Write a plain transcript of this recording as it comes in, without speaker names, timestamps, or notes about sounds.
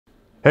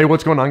Hey,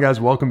 what's going on,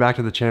 guys? Welcome back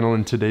to the channel.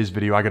 In today's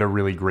video, I got a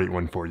really great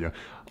one for you.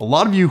 A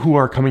lot of you who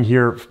are coming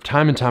here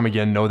time and time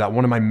again know that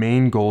one of my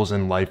main goals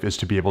in life is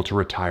to be able to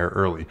retire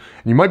early.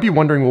 And you might be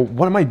wondering, well,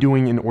 what am I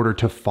doing in order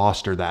to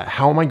foster that?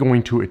 How am I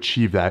going to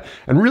achieve that?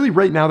 And really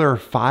right now, there are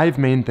 5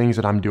 main things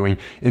that I'm doing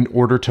in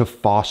order to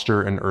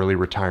foster an early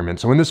retirement.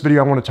 So in this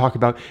video, I want to talk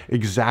about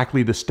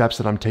exactly the steps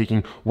that I'm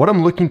taking, what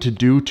I'm looking to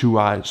do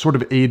to sort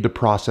of aid the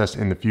process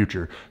in the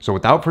future. So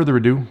without further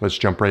ado, let's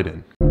jump right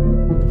in.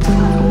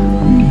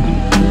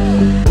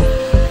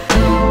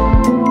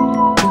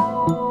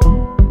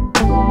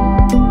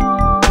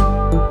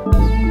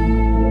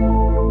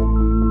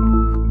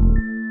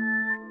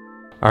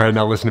 All right,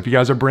 now listen, if you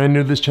guys are brand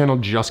new to this channel,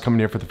 just coming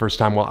here for the first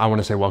time, well, I want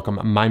to say welcome.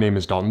 My name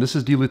is Dalton. This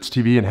is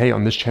dlitztv, and hey,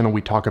 on this channel,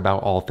 we talk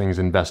about all things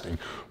investing.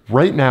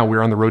 Right now,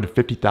 we're on the road to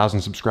 50,000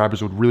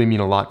 subscribers. It would really mean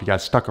a lot if you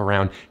guys stuck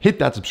around, hit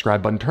that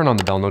subscribe button, turn on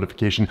the bell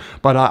notification.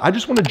 But I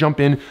just want to jump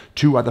in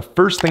to the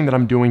first thing that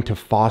I'm doing to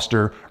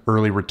foster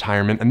early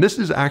retirement. And this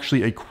is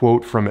actually a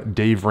quote from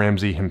Dave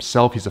Ramsey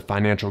himself. He's a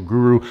financial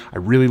guru. I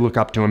really look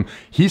up to him.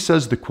 He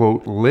says the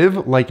quote,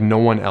 "Live like no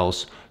one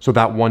else, so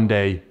that one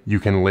day you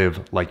can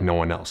live like no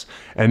one else."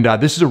 And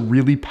this is a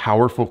really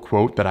powerful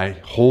quote that I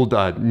hold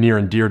near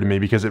and dear to me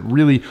because it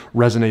really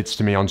resonates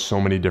to me on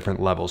so many different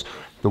levels.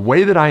 The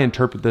way that I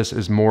interpret this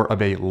is more of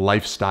a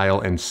lifestyle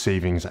and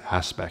savings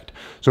aspect.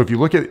 So if you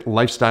look at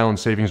lifestyle and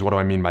savings, what do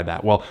I mean by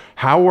that? Well,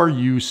 how are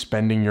you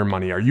spending your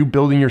money? Are you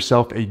building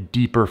yourself a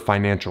deeper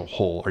financial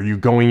hole? Are you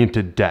going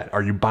into debt?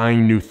 Are you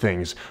buying new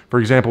things?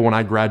 For example, when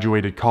I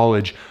graduated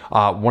college,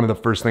 one of the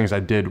first things I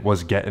did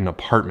was get an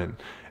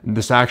apartment.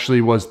 This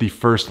actually was the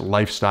first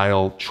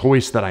lifestyle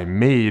choice that I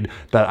made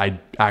that I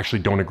actually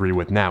don't agree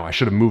with now. I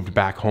should have moved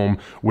back home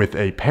with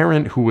a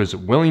parent who was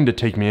willing to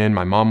take me in.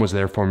 My mom was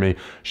there for me.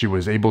 She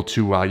was able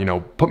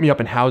to, put me up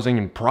in housing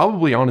and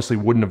probably honestly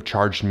wouldn't have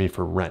charged me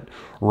for rent.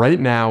 Right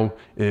now,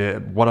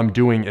 what I'm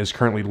doing is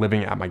currently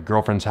living at my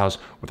girlfriend's house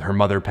with her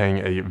mother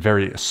paying a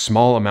very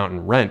small amount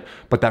in rent.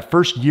 But that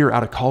first year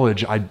out of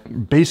college, I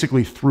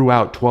basically threw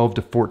out $12,000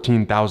 to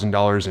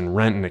 $14,000 in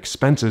rent and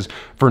expenses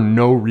for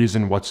no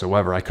reason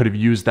whatsoever. I could have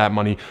used that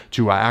money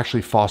to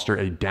actually foster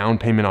a down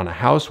payment on a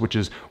house, which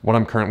is what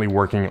I'm currently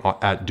working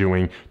at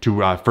doing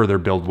to further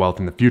build wealth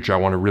in the future. I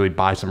want to really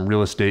buy some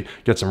real estate,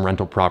 get some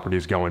rental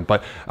properties going,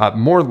 but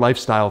more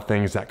lifestyle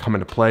things that come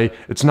into play.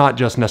 It's not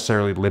just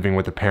necessarily living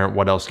with a parent.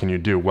 What else can you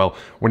do? Well,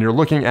 when you're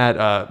looking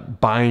at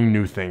buying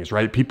new things,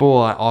 right? People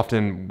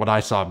often, what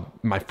I saw,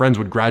 my friends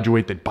would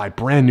graduate, they'd buy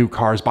brand new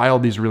cars, buy all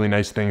these really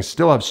nice things,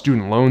 still have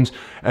student loans.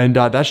 And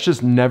that's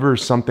just never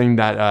something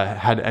that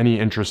had any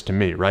interest to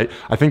me, right?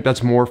 I think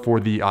that's more for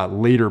the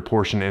later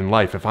portion in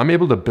life. If I'm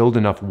able to build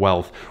enough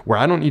wealth where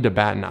I don't need to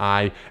bat an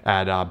eye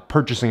at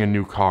purchasing a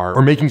new car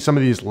or making some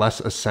of these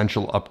less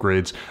essential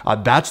upgrades,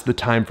 that's the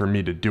time for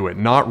me to do it.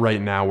 Not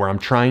right now where I'm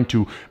trying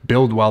to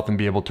build wealth and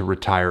be able to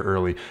retire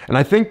early. And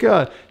I think,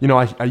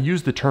 I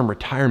use the term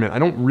retirement. I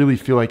don't really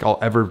feel like I'll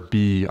ever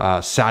be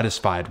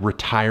satisfied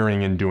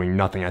retiring and doing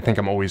nothing. I think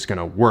I'm always going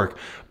to work.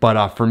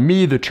 But for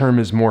me, the term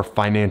is more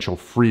financial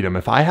freedom.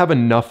 If I have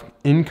enough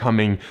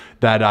incoming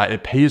that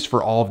it pays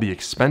for all of the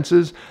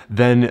expenses,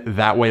 then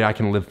that way I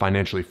can live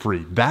financially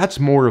free. That's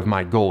more of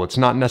my goal. It's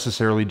not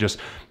necessarily just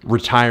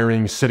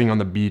retiring, sitting on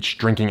the beach,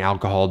 drinking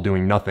alcohol,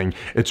 doing nothing.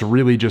 It's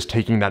really just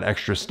taking that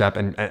extra step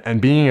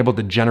and being able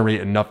to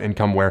generate enough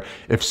income where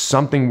if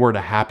something were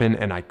to happen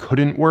and I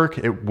couldn't work,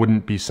 it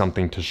wouldn't be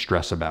something to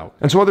stress about.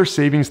 And so other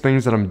savings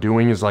things that I'm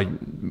doing is like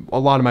a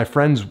lot of my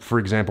friends, for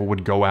example,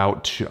 would go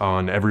out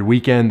on every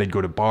weekend. They'd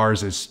go to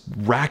bars,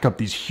 they'd rack up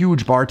these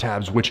huge bar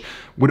tabs, which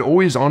would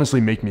always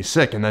honestly make me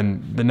sick. And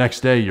then the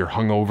next day you're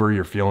hungover,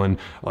 you're feeling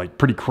like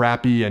pretty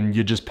crappy, and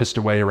you just pissed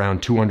away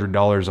around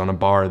 $200 on a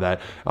bar that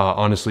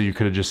honestly you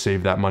could have just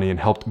saved that money and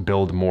helped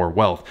build more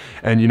wealth.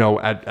 And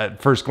at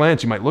first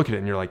glance you might look at it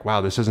and you're like, wow,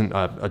 this isn't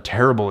a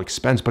terrible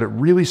expense, but it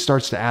really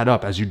starts to add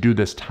up as you do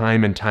this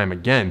time and time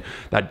again.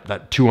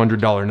 That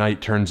 $200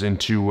 night turns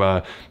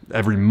into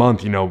every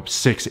month,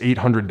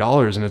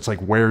 $600-800, and it's like,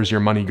 where's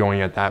your money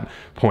going at that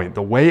point?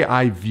 The way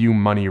I view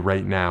money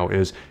right now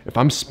is, if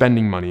I'm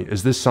spending money,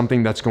 is this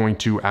something that's going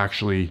to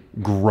actually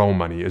grow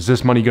money? Is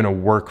this money going to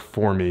work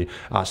for me?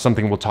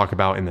 Something we'll talk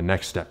about in the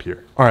next step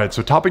here. All right,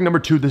 so topic number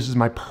 2, this is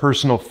my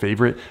personal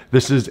favorite.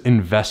 This is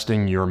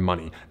investing your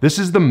money. This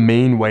is the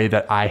main way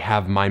that I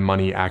have my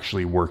money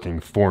actually working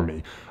for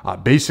me.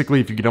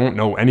 Basically, if you don't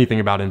know anything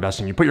about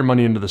investing, you put your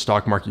money into the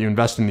stock market, you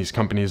invest in these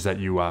companies that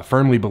you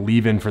firmly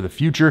believe in for the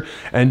future.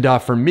 And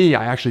for me,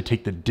 I actually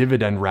take the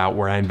dividend route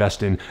where I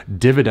invest in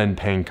dividend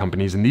paying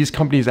companies. And these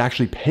companies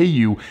actually pay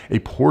you a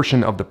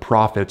portion of the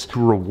profits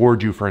to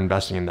reward you for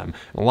investing in them.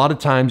 And a lot of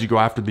times you go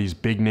after these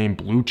big name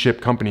blue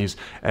chip companies,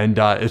 and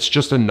it's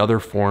just another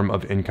form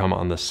of income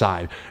on the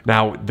side.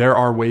 Now, there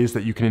are ways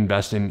that you can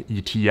invest in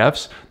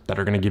ETFs. that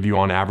are going to give you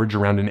on average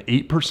around an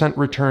 8%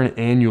 return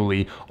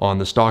annually on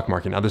the stock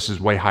market. Now, this is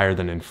way higher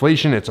than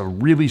inflation. It's a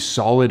really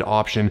solid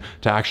option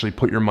to actually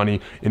put your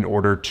money in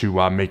order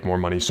to make more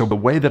money. So the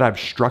way that I've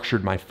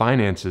structured my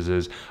finances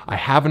is I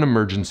have an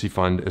emergency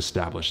fund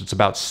established. It's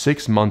about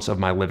 6 months of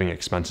my living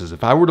expenses.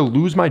 If I were to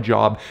lose my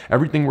job,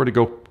 everything were to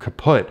go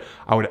kaput,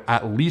 I would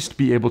at least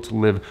be able to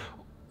live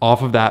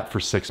off of that for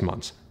 6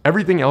 months.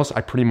 Everything else,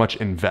 I pretty much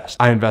invest.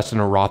 I invest in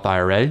a Roth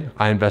IRA,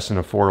 I invest in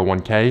a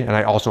 401k, and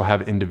I also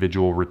have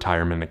individual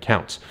retirement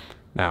accounts.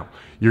 Now,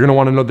 you're gonna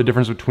wanna know the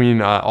difference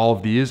between all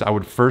of these. I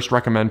would first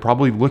recommend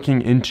probably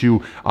looking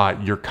into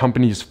your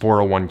company's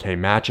 401k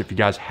match. If you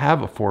guys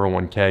have a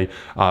 401k,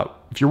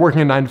 if you're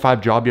working a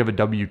 9-to-5 job, you have a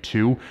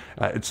W-2,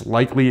 it's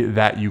likely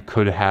that you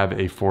could have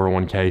a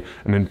 401k,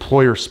 an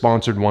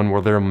employer-sponsored one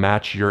where they'll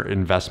match your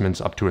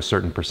investments up to a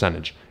certain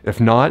percentage.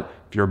 If not,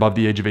 if you're above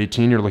the age of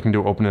 18, you're looking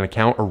to open an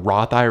account, a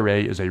Roth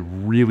IRA is a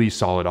really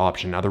solid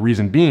option. Now, the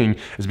reason being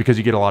is because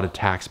you get a lot of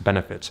tax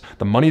benefits.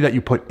 The money that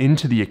you put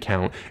into the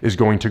account is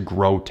going to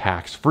grow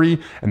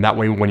tax-free, and that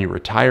way when you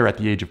retire at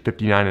the age of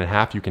 59 and a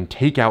half, you can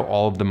take out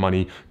all of the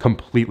money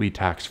completely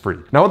tax-free.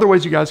 Now, other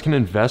ways you guys can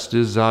invest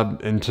is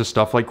into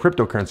stuff like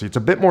cryptocurrency. It's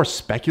a bit more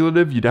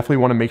speculative. You definitely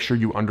want to make sure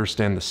you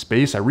understand the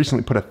space. I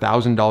recently put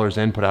 $1,000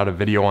 in, put out a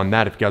video on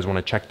that if you guys want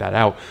to check that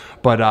out.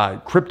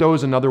 But crypto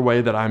is another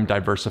way that I'm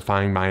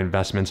diversifying my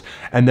investments.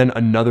 And then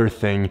another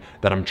thing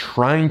that I'm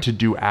trying to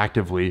do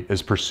actively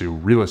is pursue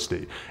real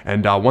estate.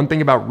 And one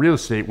thing about real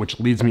estate, which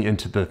leads me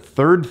into the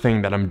third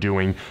thing that I'm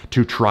doing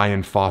to try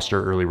and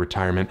foster early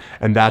retirement,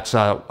 and that's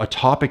a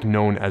topic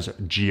known as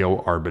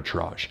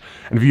Geoarbitrage.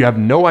 And if you have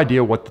no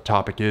idea what the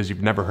topic is,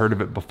 you've never heard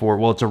of it before,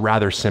 well, it's a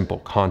rather simple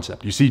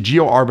concept. You see,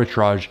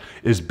 Geoarbitrage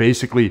is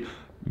basically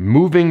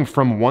moving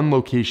from one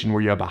location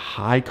where you have a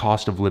high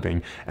cost of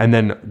living and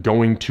then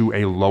going to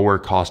a lower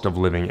cost of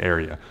living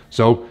area.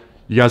 So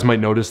you guys might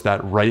notice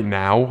that right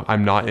now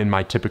I'm not in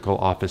my typical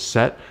office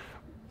set.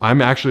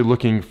 I'm actually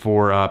looking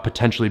for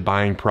potentially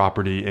buying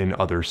property in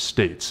other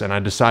states. And I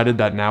decided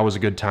that now was a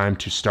good time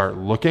to start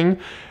looking.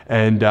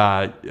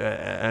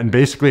 And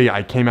basically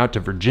I came out to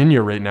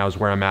Virginia right now is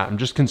where I'm at. I'm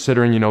just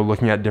considering,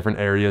 looking at different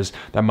areas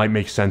that might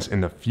make sense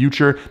in the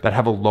future that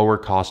have a lower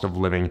cost of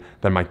living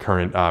than my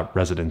current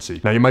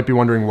residency. Now you might be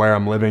wondering where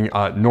I'm living.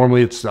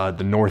 Normally it's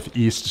the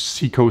Northeast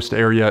Seacoast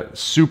area,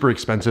 super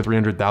expensive.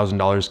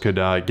 $300,000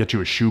 could get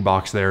you a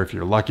shoebox there if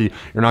you're lucky.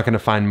 You're not gonna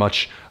find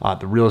much.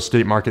 The real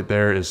estate market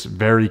there is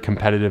very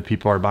competitive.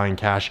 People are buying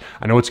cash.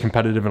 I know it's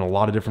competitive in a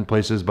lot of different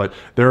places, but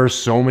there are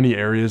so many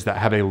areas that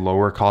have a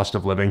lower cost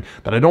of living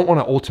that I don't want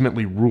to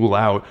ultimately rule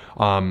out.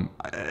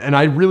 And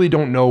I really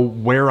don't know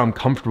where I'm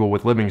comfortable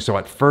with living. So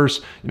at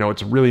first,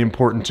 it's really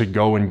important to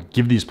go and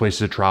give these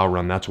places a trial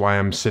run. That's why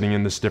I'm sitting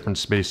in this different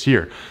space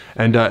here.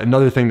 And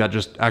another thing that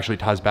just actually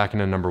ties back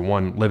into number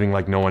one, living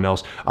like no one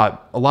else.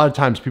 A lot of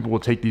times people will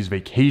take these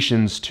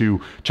vacations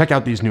to check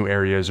out these new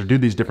areas or do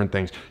these different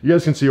things. You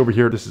guys can see over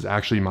here, this is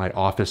actually my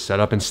office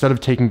setup. Instead of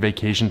taking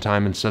vacation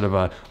time, instead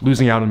of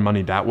losing out on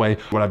money that way,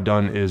 what I've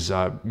done is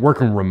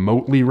working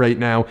remotely right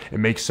now. It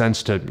makes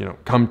sense to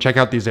come check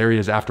out these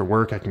areas after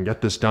work. I can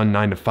get this done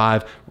 9 to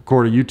 5,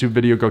 record a YouTube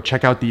video, go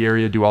check out the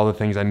area, do all the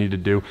things I need to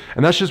do.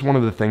 And that's just one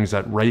of the things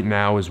that right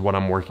now is what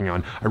I'm working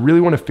on. I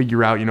really want to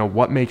figure out,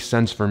 what makes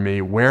sense for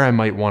me, where I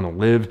might want to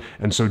live.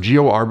 And so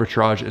geo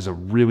arbitrage is a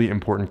really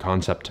important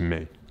concept to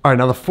me. All right,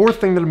 now the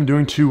fourth thing that I'm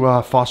doing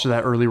to foster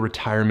that early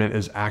retirement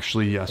is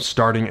actually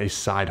starting a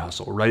side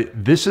hustle, right?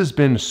 This has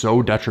been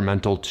so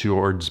detrimental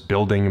towards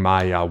building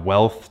my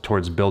wealth,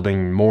 towards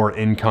building more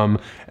income,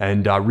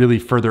 and really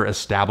further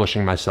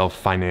establishing myself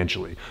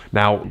financially.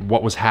 Now,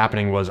 what was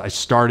happening was I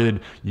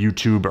started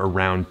YouTube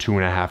around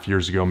 2.5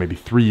 years ago, maybe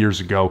 3 years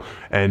ago,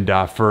 and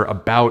for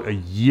about a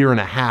year and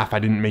a half, I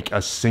didn't make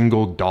a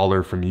single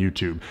dollar from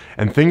YouTube.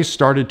 And things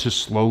started to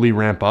slowly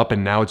ramp up,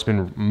 and now it's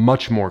been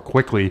much more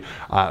quickly.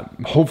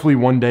 Hopefully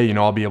one day,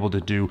 I'll be able to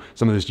do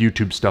some of this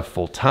YouTube stuff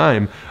full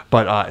time.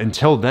 But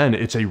until then,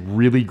 it's a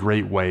really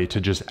great way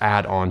to just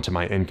add on to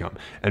my income.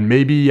 And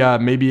maybe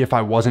if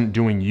I wasn't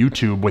doing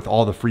YouTube with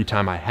all the free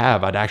time I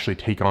have, I'd actually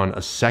take on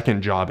a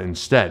second job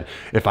instead.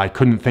 If I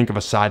couldn't think of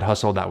a side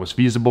hustle that was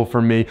feasible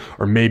for me,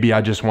 or maybe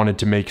I just wanted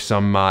to make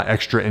some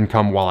extra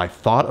income while I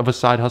thought of a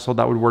side hustle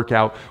that would work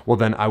out, well,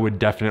 then I would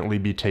definitely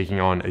be taking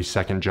on a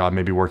second job,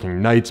 maybe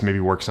working nights, maybe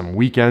work some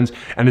weekends.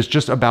 And it's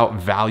just about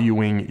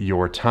valuing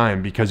your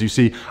time, because you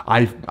see,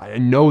 I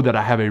know that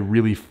I have a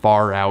really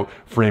far out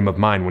frame of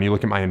mind. When you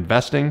look at my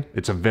investing,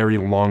 it's a very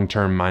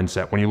long-term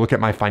mindset. When you look at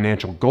my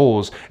financial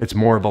goals, it's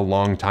more of a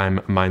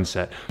long-time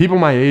mindset. People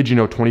my age,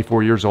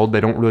 24 years old,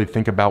 they don't really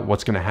think about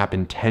what's going to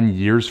happen 10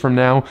 years from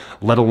now,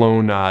 let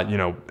alone,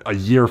 a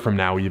year from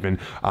now even.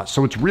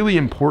 So it's really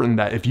important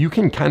that if you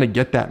can kind of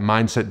get that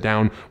mindset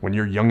down when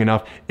you're young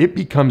enough, it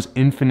becomes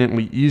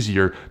infinitely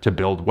easier to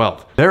build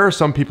wealth. There are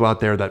some people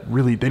out there that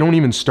really, they don't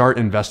even start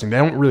investing. They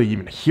don't really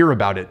even hear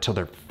about it till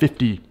they're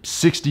 50,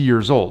 60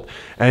 years old.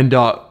 And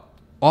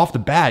off the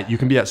bat, you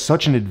can be at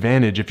such an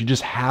advantage if you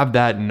just have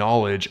that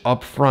knowledge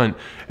up front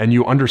and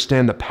you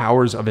understand the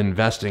powers of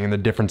investing and the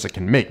difference it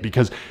can make.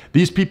 Because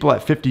these people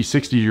at 50,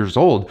 60 years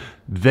old,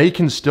 they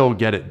can still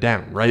get it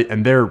down, right?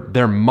 And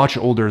they're much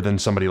older than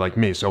somebody like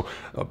me. So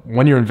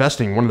when you're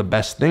investing, one of the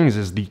best things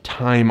is the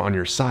time on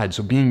your side.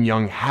 So being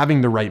young, having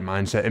the right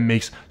mindset, it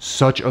makes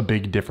such a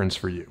big difference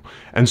for you.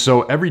 And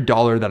so every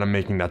dollar that I'm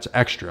making that's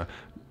extra,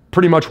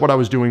 pretty much what I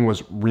was doing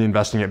was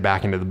reinvesting it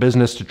back into the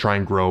business to try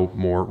and grow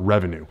more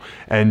revenue.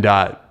 And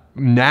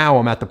now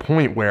I'm at the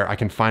point where I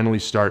can finally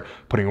start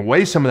putting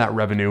away some of that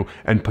revenue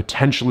and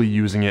potentially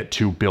using it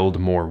to build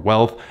more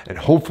wealth, and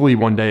hopefully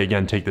one day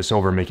again take this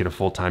over, make it a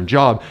full-time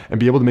job, and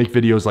be able to make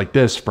videos like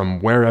this from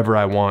wherever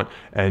I want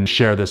and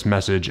share this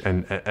message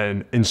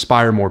and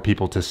inspire more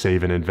people to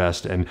save and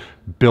invest and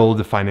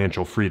build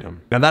financial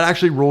freedom. Now that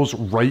actually rolls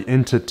right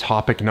into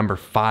topic number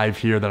 5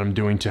 here that I'm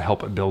doing to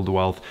help build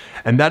wealth,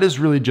 and that is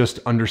really just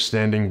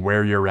understanding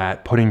where you're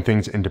at, putting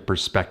things into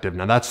perspective.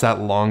 Now that's that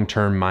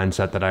long-term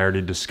mindset that I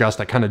already discussed.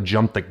 I kind of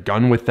jumped the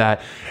gun with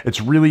that. It's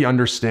really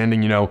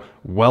understanding,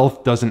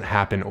 wealth doesn't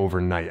happen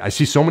overnight. I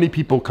see so many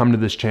people come to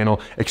this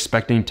channel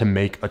expecting to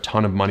make a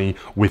ton of money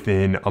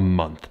within a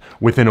month,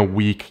 within a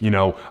week,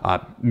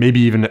 maybe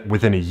even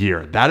within a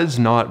year. That is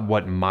not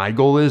what my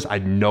goal is. I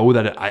know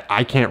that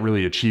I can't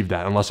really achieve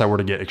that unless I were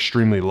to get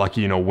extremely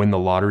lucky, win the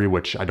lottery,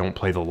 which I don't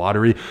play the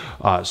lottery.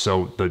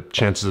 So the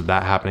chances of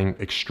that happening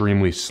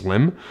extremely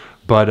slim.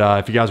 But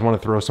if you guys want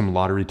to throw some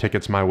lottery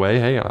tickets my way,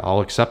 hey, I'll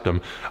accept them.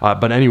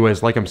 But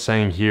anyways, like I'm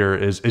saying here,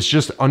 it's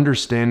just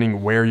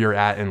understanding where you're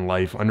at in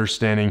life,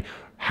 understanding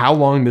how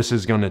long this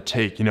is going to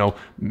take.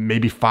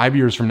 Maybe 5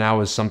 years from now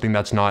is something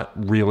that's not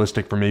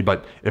realistic for me.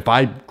 But if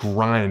I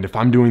grind, if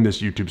I'm doing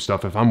this YouTube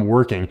stuff, if I'm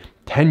working,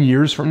 10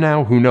 years from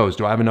now, who knows?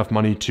 Do I have enough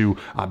money to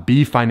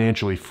be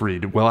financially free?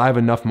 Will I have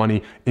enough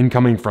money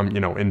incoming from,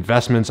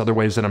 investments, other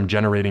ways that I'm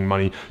generating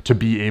money to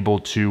be able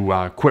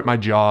to quit my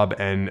job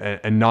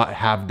and not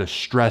have the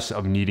stress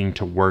of needing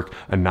to work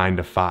a 9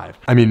 to 5?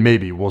 I mean,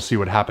 maybe we'll see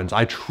what happens.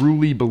 I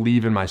truly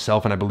believe in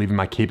myself and I believe in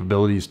my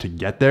capabilities to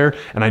get there.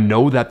 And I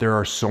know that there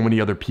are so many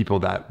other people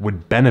that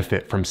would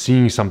benefit from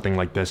seeing something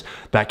like this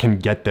that can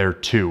get there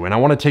too. And I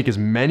want to take as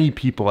many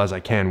people as I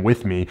can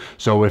with me.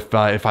 So if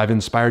I've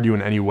inspired you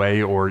in any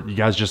way, or you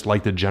guys just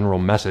like the general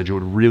message, it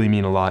would really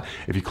mean a lot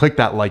if you click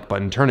that like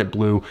button, turn it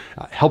blue.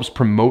 Helps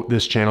promote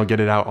this channel, get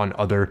it out on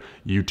other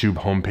YouTube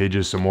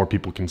homepages so more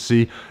people can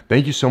see.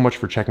 Thank you so much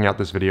for checking out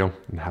this video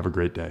and have a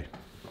great day.